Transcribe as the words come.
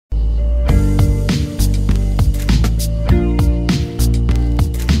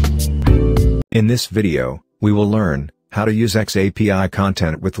In this video, we will learn how to use xAPI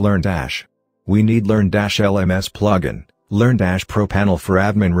content with LearnDash. We need LearnDash LMS plugin, LearnDash Pro panel for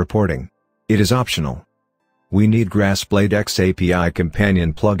admin reporting. It is optional. We need GrassBlade xAPI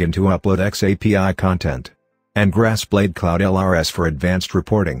companion plugin to upload xAPI content, and GrassBlade Cloud LRS for advanced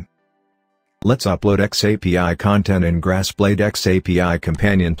reporting. Let's upload xAPI content in GrassBlade xAPI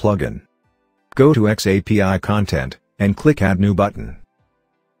companion plugin. Go to xAPI content, and click Add New button.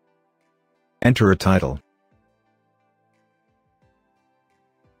 Enter a title.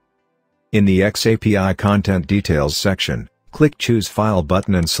 In the xAPI Content Details section, click Choose File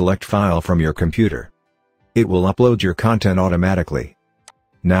button and select File from your computer. It will upload your content automatically.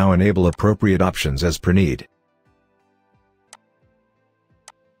 Now enable appropriate options as per need.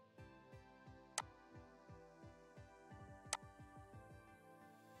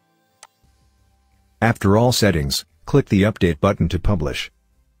 After all settings, click the Update button to publish.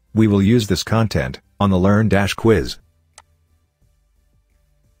 We will use this content on the LearnDash quiz.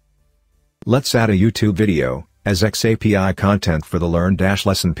 Let's add a YouTube video as xAPI content for the LearnDash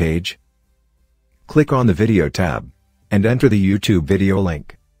lesson page. Click on the Video tab and enter the YouTube video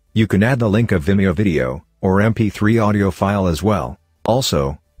link. You can add the link of Vimeo video or MP3 audio file as well.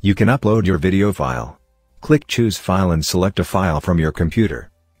 Also, you can upload your video file. Click Choose File and select a file from your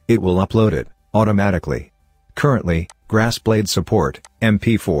computer. It will upload it automatically. Currently, GrassBlade support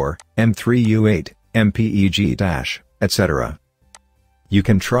MP4, M3U8, MPEG-, etc. You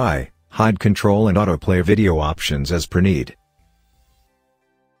can try hide control and autoplay video options as per need.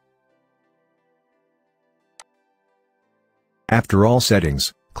 After all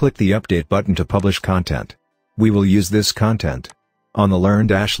settings, click the Update button to publish content. We will use this content on the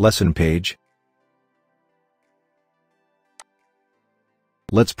LearnDash lesson page.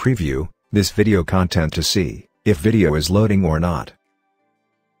 Let's preview this video content to see if video is loading or not.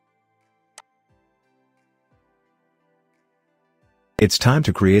 It's time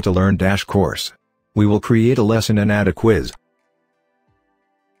to create a LearnDash course. We will create a lesson and add a quiz.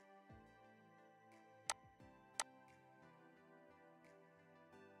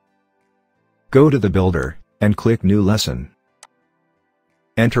 Go to the builder, and click New Lesson.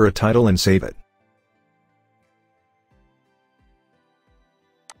 Enter a title and save it.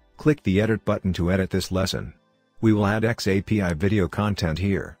 Click the Edit button to edit this lesson. We will add xAPI video content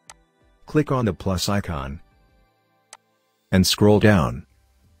here. Click on the plus icon and scroll down.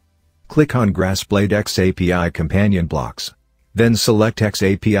 Click on GrassBlade xAPI companion blocks. Then select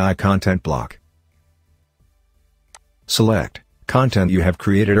xAPI content block. Select content you have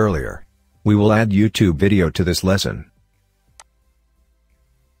created earlier. We will add YouTube video to this lesson.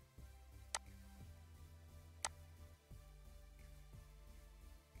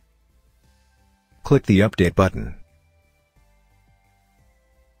 Click the Update button.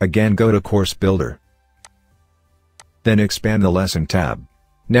 Again go to Course Builder. Then expand the Lesson tab.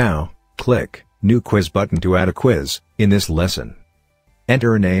 Now, click New Quiz button to add a quiz in this lesson.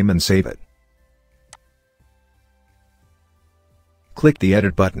 Enter a name and save it. Click the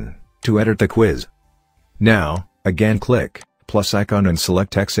Edit button to edit the quiz. Now, again click plus icon and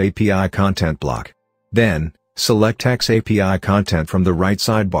select xAPI content block. Then, select xAPI content from the right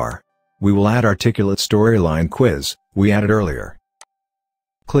sidebar. We will add Articulate Storyline quiz we added earlier.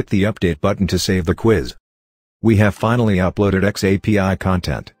 Click the Update button to save the quiz. We have finally uploaded xAPI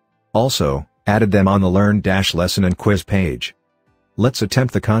content. Also, added them on the LearnDash lesson and quiz page. Let's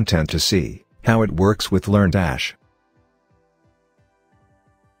attempt the content to see how it works with LearnDash.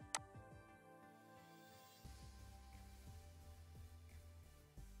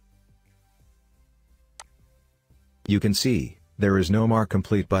 You can see, there is no Mark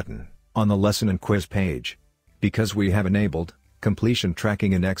Complete button on the lesson and quiz page, because we have enabled completion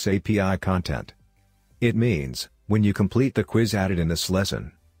tracking in xAPI content. It means, when you complete the quiz added in this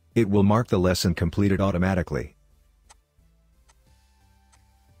lesson, it will mark the lesson completed automatically.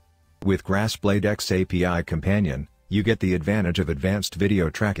 With GrassBlade xAPI companion, you get the advantage of advanced video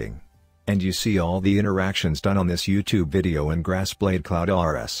tracking. And you see all the interactions done on this YouTube video in GrassBlade Cloud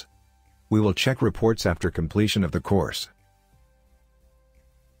LRS. We will check reports after completion of the course.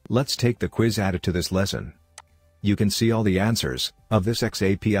 Let's take the quiz added to this lesson. You can see all the answers of this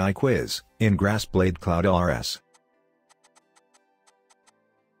xAPI quiz in GrassBlade Cloud LRS.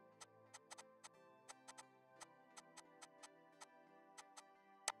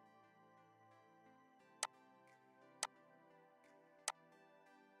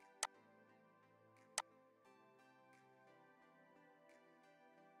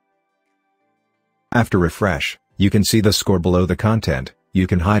 After refresh, you can see the score below the content. You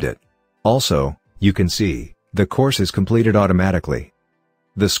can hide it. Also, you can see the course is completed automatically.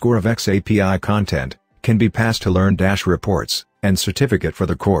 The score of xAPI content can be passed to LearnDash reports and certificate for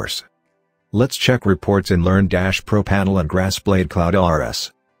the course. Let's check reports in LearnDash Pro Panel and GrassBlade Cloud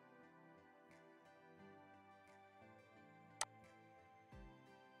LRS.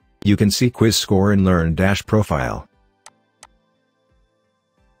 You can see quiz score in LearnDash Profile.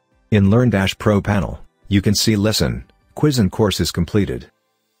 In LearnDash Pro Panel, you can see lesson, quiz and courses completed.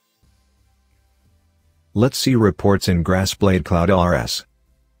 Let's see reports in GrassBlade Cloud LRS.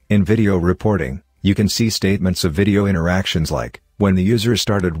 In video reporting, you can see statements of video interactions like, when the user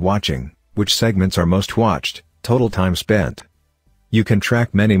started watching, which segments are most watched, total time spent. You can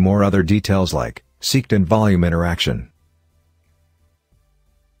track many more other details like, seeked and volume interaction.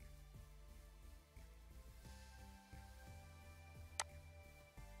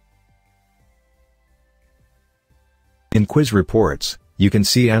 In quiz reports, you can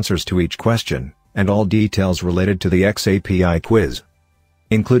see answers to each question, and all details related to the xAPI quiz,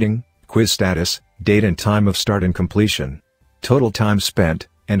 including quiz status, date and time of start and completion, total time spent,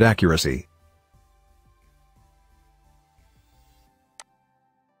 and accuracy.